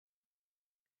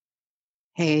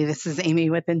Hey, this is Amy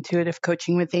with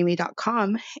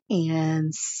intuitivecoachingwithamy.com.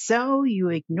 And so you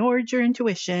ignored your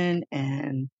intuition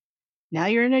and now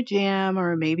you're in a jam,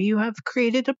 or maybe you have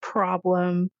created a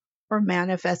problem or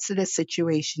manifested a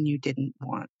situation you didn't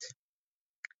want.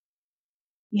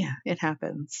 Yeah, it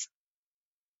happens.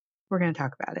 We're going to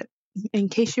talk about it. In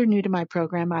case you're new to my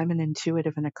program, I'm an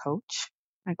intuitive and a coach.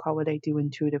 I call what I do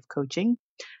intuitive coaching.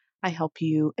 I help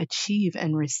you achieve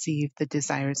and receive the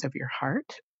desires of your heart.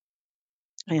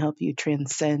 I help you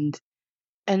transcend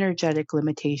energetic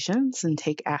limitations and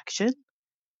take action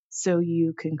so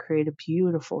you can create a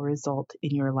beautiful result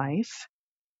in your life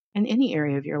in any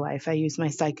area of your life. I use my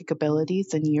psychic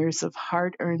abilities and years of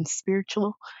hard earned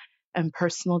spiritual and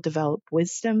personal development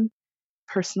wisdom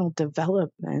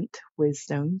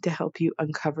to help you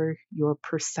uncover your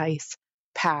precise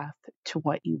path to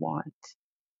what you want.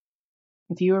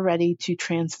 If you are ready to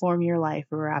transform your life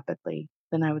rapidly,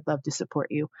 then I would love to support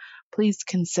you. Please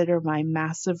consider my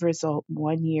massive result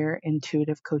 1-year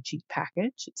intuitive coaching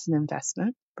package. It's an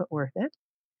investment, but worth it.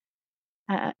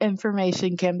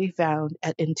 Information can be found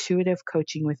at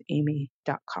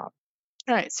intuitivecoachingwithamy.com. All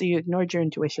right, so you ignored your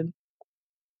intuition,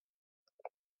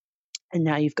 and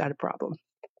now you've got a problem.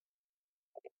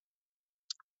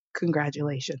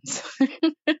 Congratulations.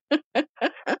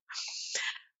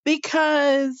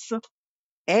 Because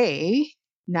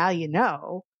now you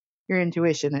know your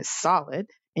intuition is solid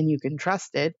and you can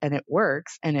trust it and it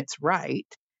works and it's right.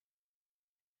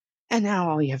 And now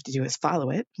all you have to do is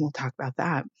follow it. We'll talk about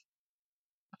that.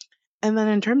 And then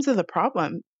in terms of the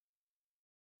problem,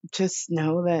 just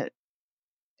know that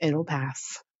it'll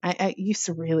pass. I used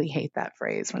to really hate that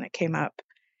phrase when it came up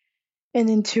in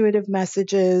intuitive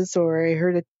messages, or I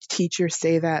heard a teacher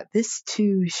say that this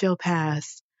too shall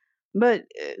pass. But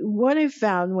what I've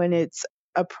found when it's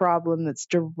a problem that's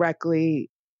directly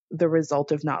the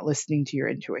result of not listening to your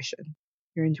intuition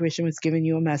was giving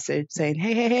you a message saying,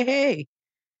 hey,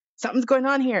 something's going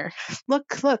on here. Look,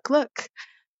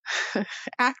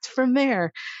 act from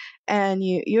there. And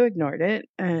you ignored it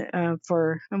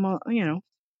for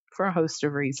a host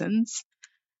of reasons.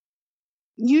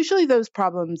 Usually those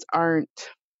problems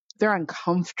they're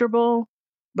uncomfortable,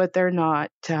 but they're not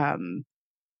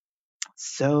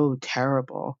so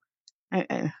terrible.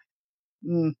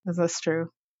 Is this true?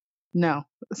 No,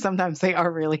 sometimes they are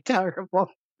really terrible.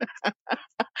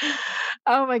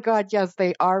 Oh my God, yes,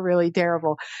 they are really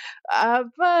terrible.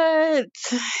 But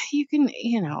you can,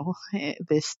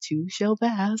 this too shall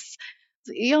pass.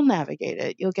 You'll navigate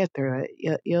it. You'll get through it.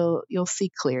 You'll see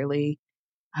clearly.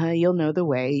 You'll know the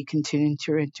way. You can tune into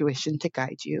your intuition to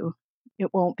guide you. It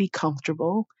won't be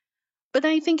comfortable. But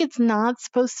I think it's not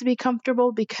supposed to be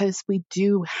comfortable because we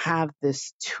do have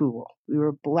this tool. We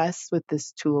were blessed with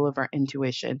this tool of our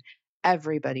intuition.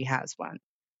 Everybody has one,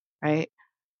 right?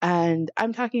 And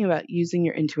I'm talking about using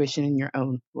your intuition in your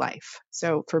own life.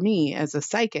 So for me as a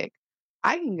psychic,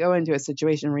 I can go into a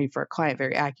situation and read for a client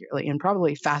very accurately and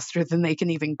probably faster than they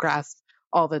can even grasp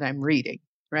all that I'm reading,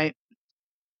 right?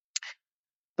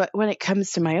 But when it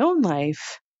comes to my own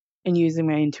life and using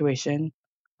my intuition,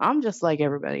 I'm just like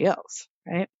everybody else,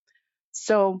 right?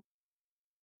 So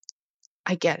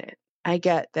I get it. I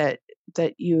get that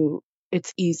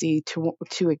it's easy to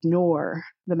ignore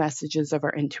the messages of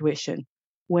our intuition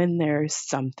when there's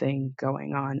something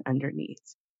going on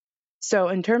underneath. So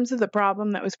in terms of the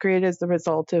problem that was created as the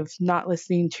result of not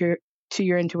listening to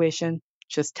your intuition,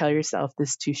 just tell yourself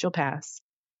this too shall pass.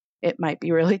 It might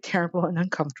be really terrible and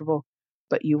uncomfortable,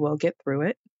 but you will get through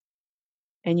it.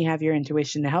 And you have your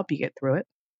intuition to help you get through it.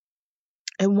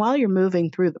 And while you're moving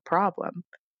through the problem,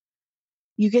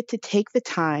 you get to take the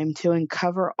time to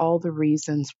uncover all the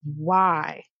reasons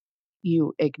why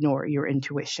you ignore your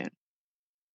intuition.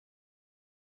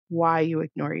 Why you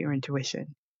ignore your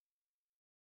intuition.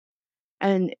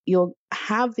 And you'll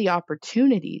have the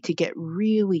opportunity to get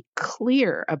really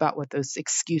clear about what those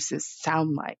excuses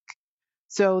sound like.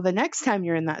 So the next time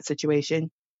you're in that situation,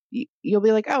 you'll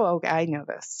be like, oh, okay, I know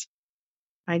this.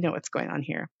 I know what's going on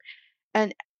here.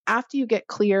 And after you get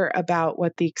clear about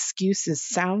what the excuses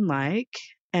sound like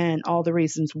and all the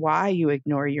reasons why you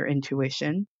ignore your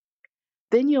intuition,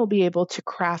 then you'll be able to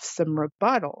craft some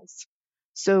rebuttals.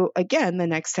 So again, the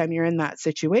next time you're in that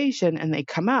situation and they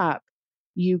come up,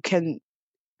 you can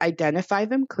identify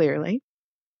them clearly.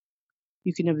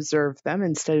 You can observe them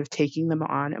instead of taking them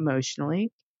on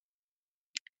emotionally.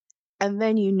 And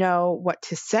then you know what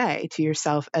to say to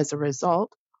yourself as a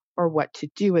result or what to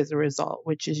do as a result,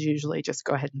 which is usually just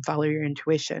go ahead and follow your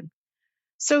intuition.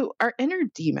 So our inner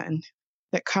demon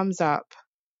that comes up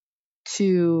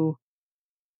to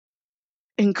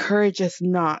encourage us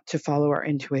not to follow our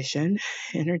intuition,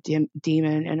 inner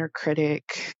demon, inner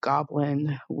critic,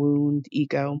 goblin, wound,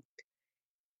 ego.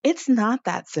 It's not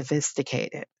that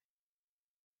sophisticated.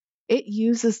 It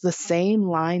uses the same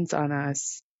lines on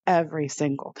us every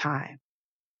single time.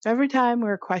 So every time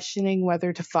we're questioning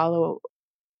whether to follow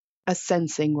a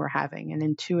sensing we're having, an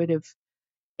intuitive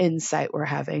insight we're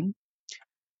having,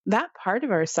 that part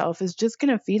of ourself is just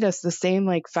going to feed us the same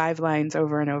 5 lines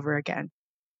over and over again.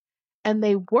 And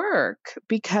they work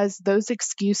because those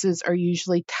excuses are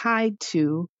usually tied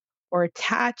to or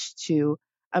attached to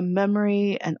a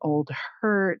memory, an old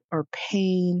hurt or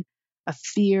pain, a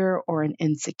fear or an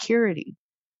insecurity.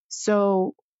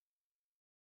 So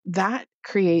that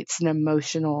creates an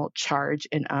emotional charge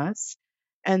in us.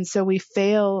 And so we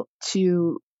fail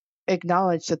to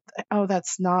acknowledge that, oh,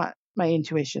 that's not my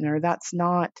intuition, or that's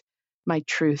not my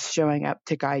truth showing up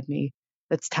to guide me.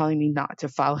 That's telling me not to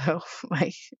follow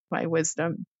my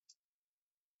wisdom.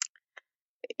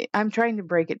 I'm trying to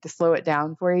break it to slow it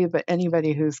down for you, but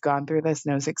anybody who's gone through this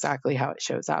knows exactly how it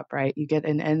shows up, right? You get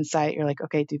an insight, you're like,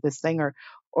 okay, do this thing,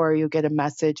 or you get a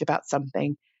message about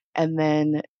something, and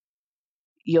then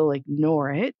you'll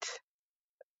ignore it.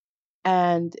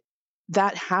 And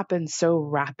that happens so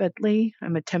rapidly.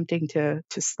 I'm attempting to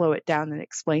slow it down and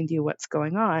explain to you what's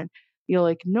going on. You'll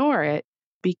ignore it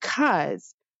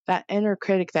because that inner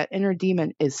critic, that inner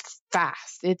demon is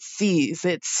fast. It sees,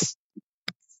 it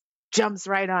jumps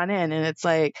right on in, and it's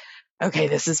like, okay,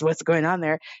 this is what's going on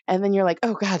there. And then you're like,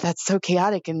 oh God, that's so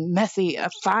chaotic and messy.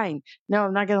 Fine. No,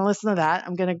 I'm not going to listen to that.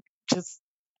 I'm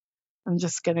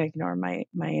just going to ignore my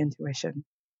intuition.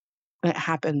 And it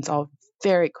happens all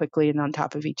very quickly and on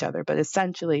top of each other. But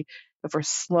essentially, if we're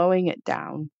slowing it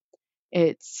down,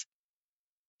 it's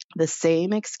the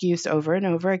same excuse over and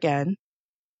over again.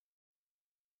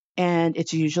 And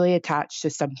it's usually attached to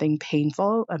something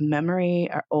painful, a memory,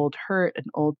 an old hurt, an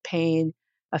old pain,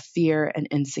 a fear, an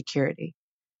insecurity.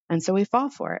 And so we fall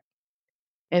for it.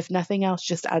 If nothing else,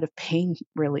 just out of pain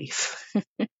relief.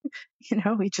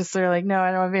 We just are like, no,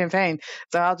 I don't want to be in pain.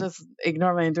 So I'll just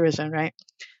ignore my intuition, right?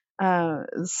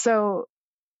 So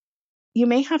you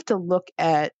may have to look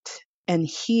at and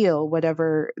heal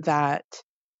whatever that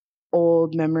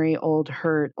old memory, old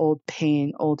hurt, old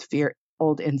pain, old fear,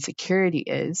 old insecurity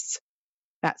is.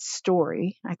 That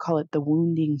story, I call it the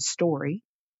wounding story,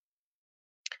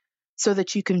 so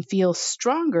that you can feel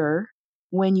stronger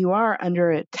when you are under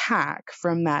attack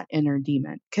from that inner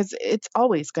demon, because it's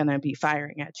always going to be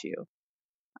firing at you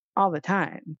all the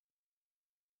time.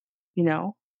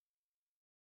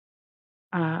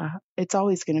 It's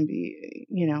always going to be,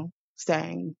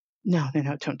 saying, no,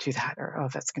 don't do that. Or, oh,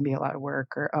 that's going to be a lot of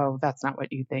work. Or, oh, that's not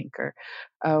what you think. Or,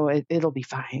 oh, it'll be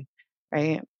fine.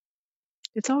 Right.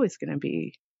 It's always going to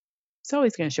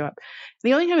show up.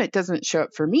 The only time it doesn't show up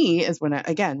for me is when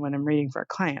I'm reading for a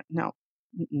client. No,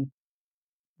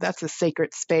 that's a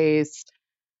sacred space.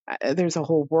 There's a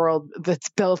whole world that's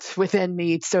built within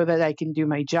me so that I can do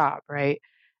my job. Right.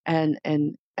 And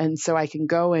so I can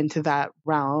go into that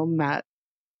realm, that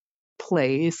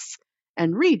place,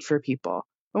 and read for people.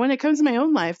 But when it comes to my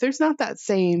own life, there's not that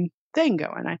same thing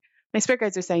going. My spirit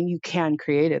guides are saying you can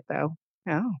create it though.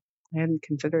 Oh, I hadn't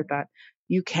considered that.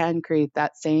 You can create the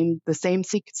same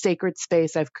sacred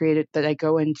space I've created that I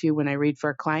go into when I read for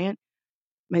a client.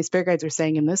 My spirit guides are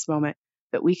saying in this moment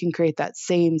that we can create that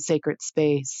same sacred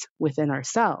space within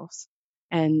ourselves,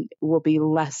 and we'll be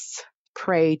less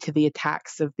prey to the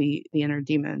attacks of the inner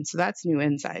demon. So that's new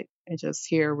insight. I just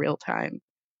hear real time.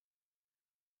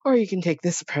 Or you can take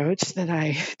this approach that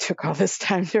I took all this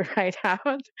time to write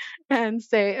out and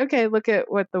say, okay, look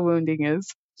at what the wounding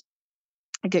is.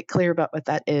 Get clear about what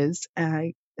that is,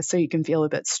 so you can feel a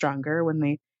bit stronger when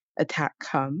the attack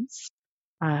comes.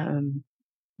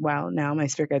 Well, now my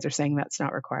spirit guides are saying that's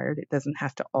not required. It doesn't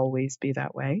have to always be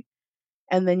that way.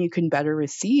 And then you can better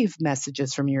receive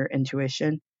messages from your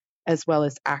intuition, as well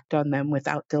as act on them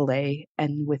without delay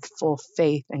and with full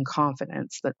faith and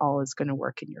confidence that all is going to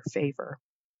work in your favor.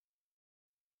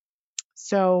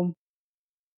 So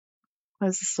what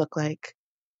does this look like?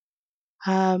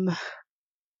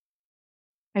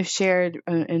 I've shared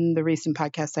in the recent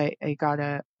podcast, I got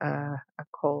a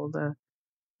cold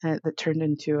that turned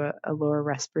into a lower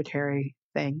respiratory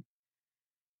thing.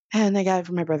 And I got it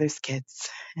from my brother's kids.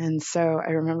 And so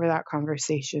I remember that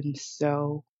conversation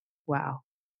so well.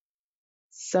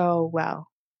 So well.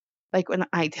 Like when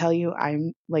I tell you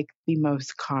I'm like the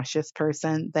most cautious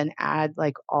person, then add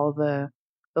like all the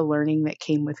learning that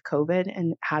came with COVID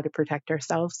and how to protect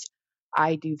ourselves.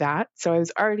 I do that. So I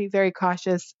was already very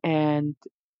cautious, and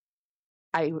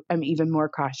I am even more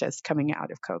cautious coming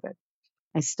out of COVID.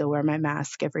 I still wear my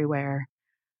mask everywhere.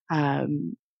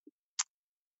 Um,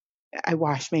 I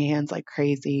wash my hands like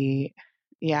crazy.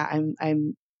 Yeah,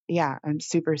 I'm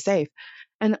super safe.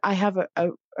 And I have a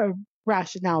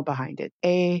rationale behind it.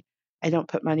 I don't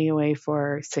put money away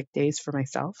for sick days for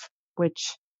myself,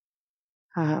 which,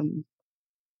 um,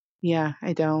 yeah,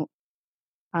 I don't.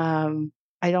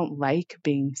 I don't like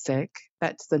being sick.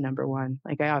 That's the number one.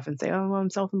 Like I often say, oh, well,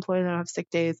 I'm self-employed and I don't have sick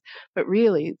days. But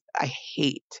really, I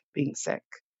hate being sick.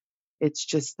 It's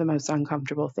just the most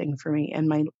uncomfortable thing for me. And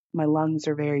my lungs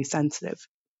are very sensitive.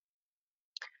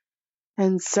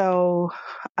 And so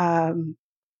um,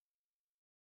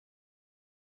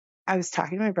 I was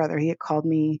talking to my brother. He had called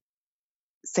me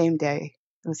same day.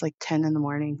 It was like 10 in the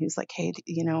morning. He was like, hey,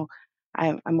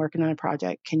 I'm working on a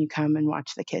project. Can you come and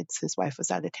watch the kids? His wife was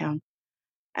out of town.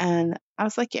 And I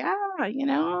was like, yeah,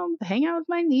 hang out with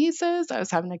my nieces. I was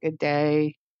having a good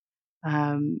day.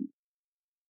 Um,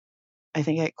 I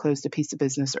think I closed a piece of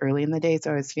business early in the day,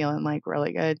 so I was feeling like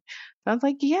really good. So I was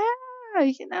like, yeah,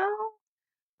 and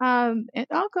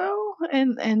I'll go.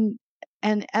 And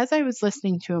as I was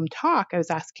listening to him talk, I was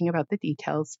asking about the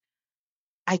details.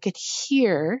 I could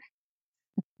hear,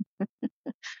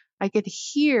 I could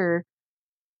hear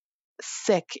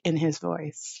sick in his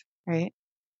voice, right?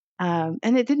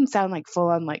 And it didn't sound like full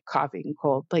on like coughing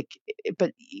cold, but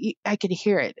I could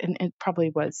hear it, and it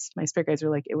probably was. My spirit guides were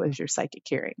like, it was your psychic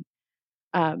hearing.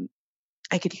 Um,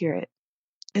 I could hear it,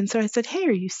 and so I said, "Hey,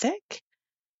 are you sick?"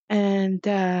 And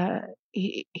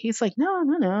he's like, "No,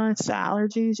 no, no, it's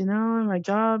allergies, and my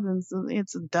job, and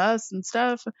it's dust and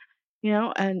stuff,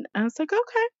 And I was like,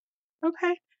 "Okay,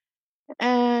 okay."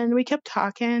 And we kept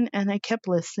talking, and I kept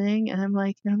listening, and I'm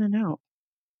like, "No, no, no,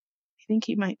 I think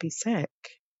he might be sick."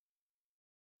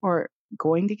 Or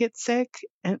going to get sick.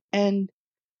 And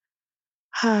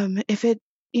if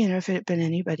if it had been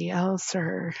anybody else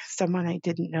or someone I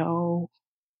didn't know,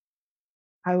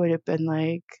 I would have been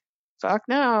like, fuck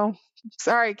no,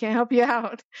 sorry, can't help you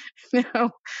out.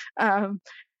 no. Um,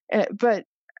 but,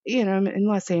 in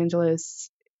Los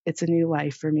Angeles, it's a new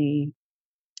life for me.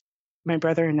 My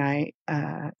brother and I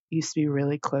used to be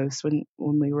really close when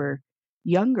we were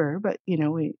younger, but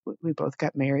we both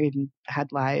got married and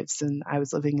had lives, and I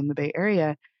was living in the Bay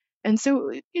Area, and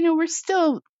so we're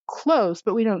still close,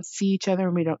 but we don't see each other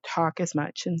and we don't talk as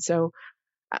much, and so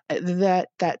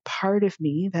that part of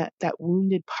me, that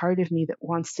wounded part of me that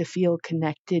wants to feel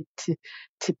connected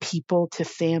to people, to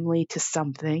family, to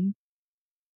something,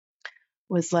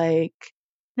 was like,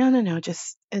 no, no, no,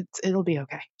 it'll be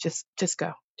okay, just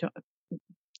go. Don't,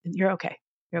 you're okay.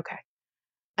 You're okay.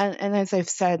 And as I've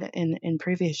said in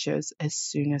previous shows, as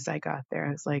soon as I got there,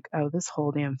 I was like, oh, this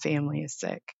whole damn family is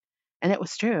sick. And it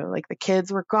was true. Like the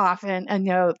kids were coughing,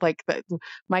 and like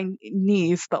my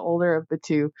niece, the older of the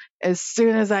two, as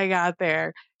soon as I got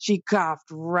there, she coughed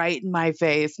right in my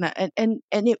face. And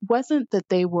it wasn't that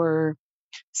they were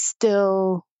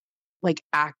still like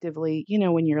actively,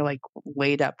 when you're like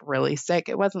laid up really sick.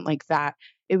 It wasn't like that.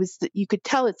 It was that you could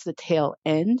tell it's the tail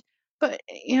end, but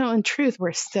in truth,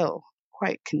 we're still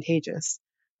quite contagious.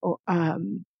 Oh,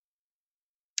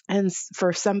 and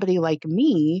for somebody like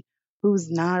me who's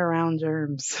not around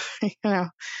germs, I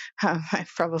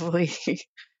probably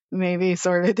maybe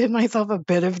sort of did myself a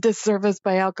bit of disservice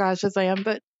by how cautious I am.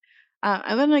 But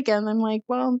and then again, I'm like,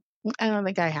 well, I don't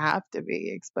think I have to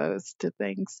be exposed to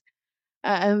things.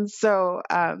 And so,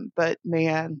 but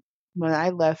man, when I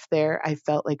left there, I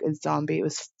felt like a zombie. It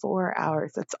was 4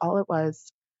 hours. That's all it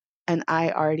was. And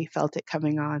I already felt it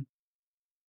coming on.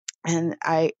 And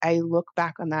I look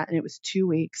back on that, and it was 2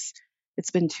 weeks.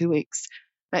 It's been 2 weeks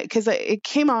because it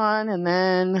came on, and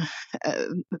uh,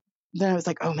 then I was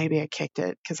like, oh, maybe I kicked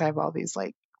it because I have all these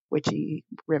like witchy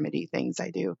remedy things I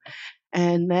do.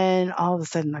 And then all of a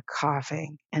sudden the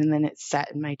coughing, and then it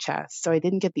set in my chest. So I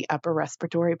didn't get the upper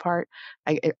respiratory part.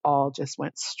 It all just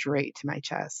went straight to my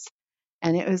chest.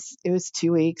 And it was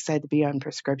 2 weeks. I had to be on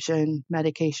prescription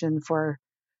medication for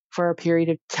a period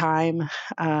of time.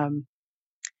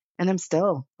 And I'll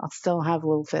still have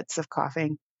little fits of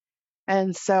coughing.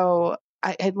 And so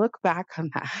I look back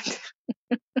on that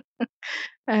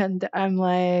and I'm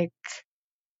like,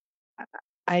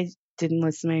 I didn't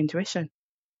listen to my intuition.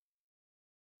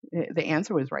 The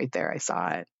answer was right there. I saw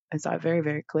it. I saw it very,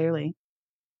 very clearly.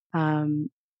 Um,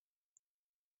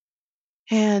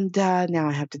 and now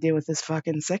I have to deal with this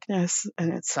fucking sickness,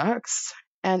 and it sucks.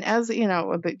 And as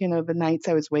the nights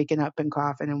I was waking up and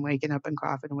coughing and waking up and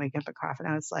coughing and waking up and coughing,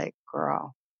 I was like,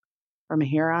 girl, from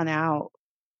here on out,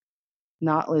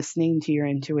 not listening to your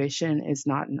intuition is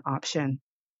not an option.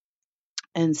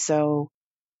 And so,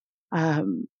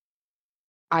 um,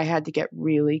 I had to get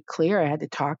really clear. I had to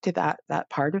talk to that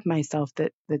part of myself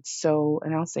that's so,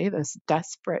 and I'll say this,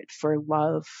 desperate for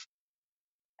love,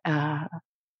 uh,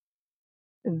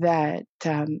 that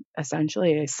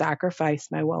essentially I sacrifice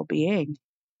my well-being.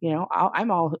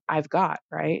 I'm all I've got,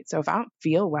 right? So if I don't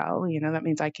feel well, that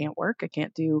means I can't work, I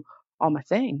can't do all my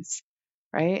things,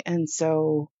 right? And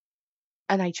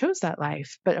I chose that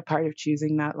life, but a part of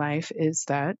choosing that life is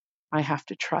that I have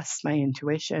to trust my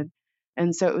intuition.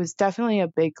 And so it was definitely a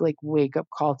big like wake up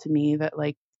call to me that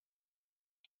like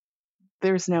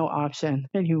there's no option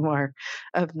anymore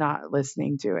of not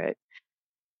listening to it.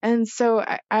 And so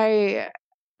I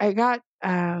got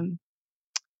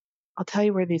I'll tell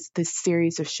you where this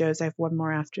series of shows, I have one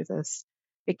more after this.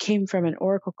 It came from an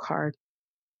oracle card,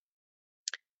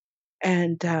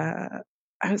 and I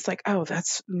was like, oh,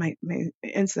 that's my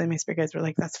instantly my spirit guides were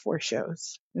like, that's 4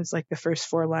 shows. It was like the first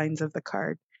 4 lines of the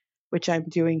card, which I'm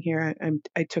doing here.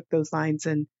 I took those lines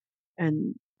and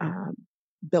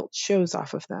built shows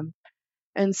off of them.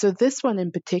 And so this one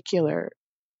in particular,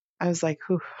 I was like,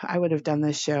 whew, I would have done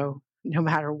this show no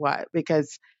matter what,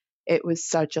 because it was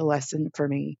such a lesson for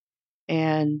me.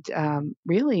 And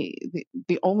really,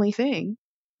 the only thing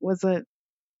was the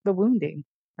wounding,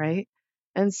 right?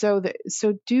 And so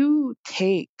do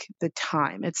take the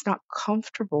time. It's not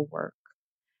comfortable work.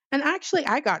 And actually,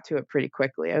 I got to it pretty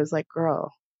quickly. I was like,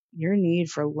 girl, your need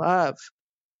for love,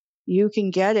 you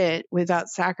can get it without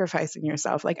sacrificing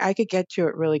yourself. Like I could get to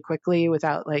it really quickly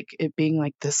without like it being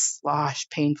like this slosh,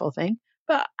 painful thing.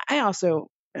 But I also,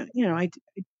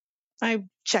 I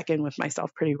check in with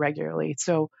myself pretty regularly.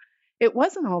 So it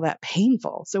wasn't all that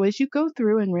painful. So as you go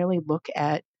through and really look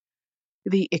at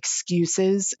the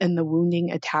excuses and the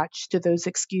wounding attached to those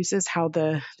excuses, how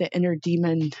the inner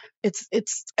demon, it's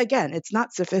again, it's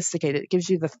not sophisticated. It gives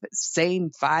you the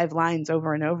same 5 lines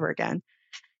over and over again,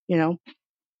 you know,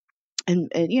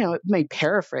 and it may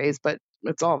paraphrase, but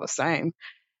it's all the same.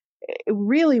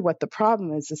 Really what the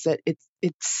problem is that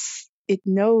it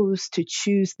knows to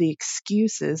choose the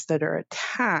excuses that are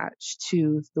attached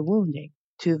to the wounding,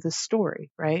 to the story,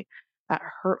 right? That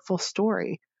hurtful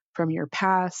story from your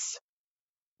past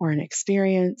or an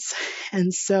experience.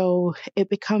 And so it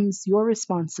becomes your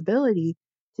responsibility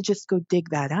to just go dig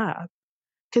that up.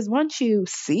 Because once you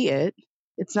see it,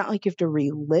 it's not like you have to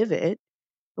relive it.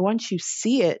 Once you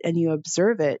see it and you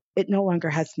observe it, it no longer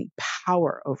has any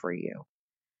power over you.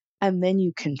 And then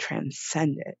you can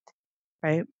transcend it,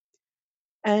 right?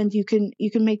 And you can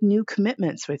make new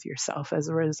commitments with yourself as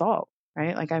a result,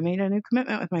 right? Like I made a new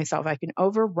commitment with myself. I can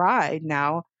override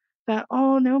now that,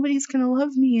 oh, nobody's going to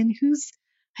love me, and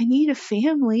I need a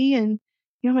family, and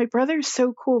my brother's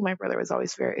so cool. My brother was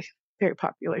always very, very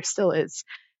popular, still is.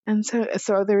 And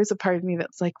so there is a part of me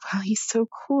that's like, wow, he's so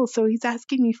cool, so he's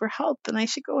asking me for help, then I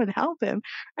should go and help him,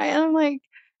 right? And I'm like,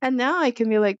 and now I can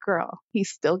be like, girl, he's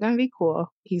still going to be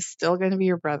cool, he's still going to be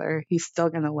your brother, he's still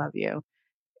going to love you.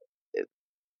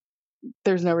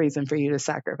 There's no reason for you to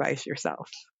sacrifice yourself,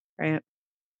 right?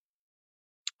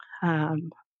 Um,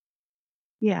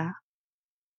 yeah.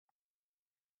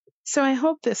 So I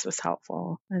hope this was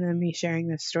helpful, and then me sharing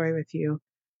this story with you.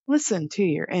 Listen to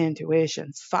your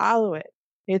intuitions, follow it.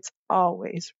 It's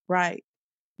always right.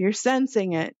 You're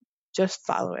sensing it, just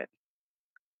follow it.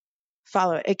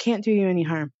 Follow it. It can't do you any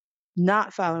harm.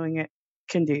 Not following it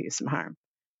can do you some harm.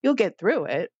 You'll get through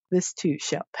it. This too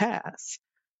shall pass.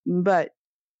 But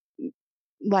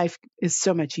life is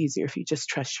so much easier if you just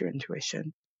trust your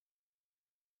intuition.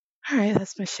 All right,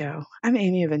 that's my show. I'm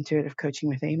Amy of Intuitive Coaching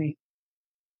with Amy.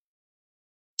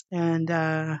 And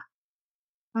I'm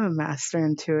a master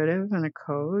intuitive and a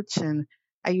coach, and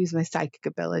I use my psychic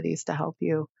abilities to help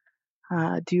you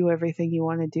do everything you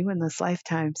want to do in this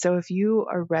lifetime. So if you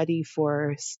are ready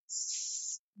for,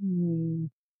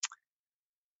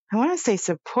 I want to say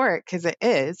support, because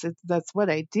that's what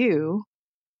I do.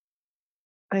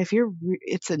 If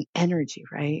it's an energy,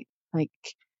 right? Like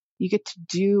you get to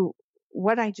do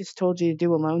what I just told you to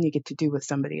do alone, you get to do with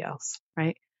somebody else,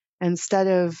 right? Instead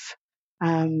of,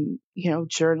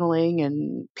 journaling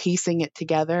and piecing it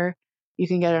together, you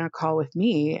can get on a call with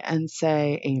me and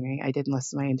say, Amy, I didn't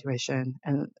listen to my intuition,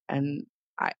 and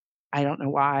I don't know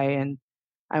why, and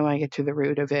I want to get to the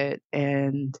root of it,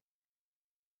 and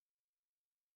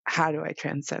how do I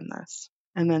transcend this?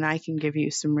 And then I can give you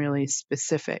some really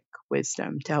specific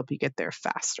wisdom to help you get there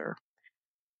faster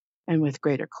and with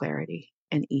greater clarity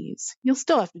and ease. You'll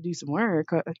still have to do some work,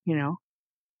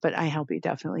 but I help you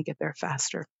definitely get there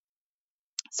faster.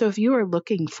 So if you are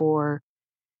looking for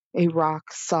a rock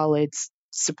solid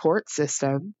support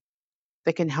system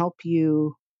that can help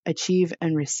you achieve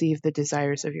and receive the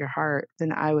desires of your heart,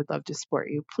 then I would love to support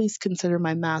you. Please consider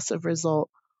my massive result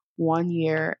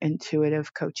 1-year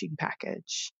intuitive coaching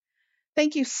package.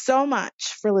 Thank you so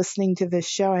much for listening to this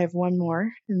show. I have one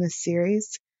more in this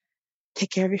series.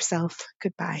 Take care of yourself.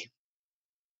 Goodbye.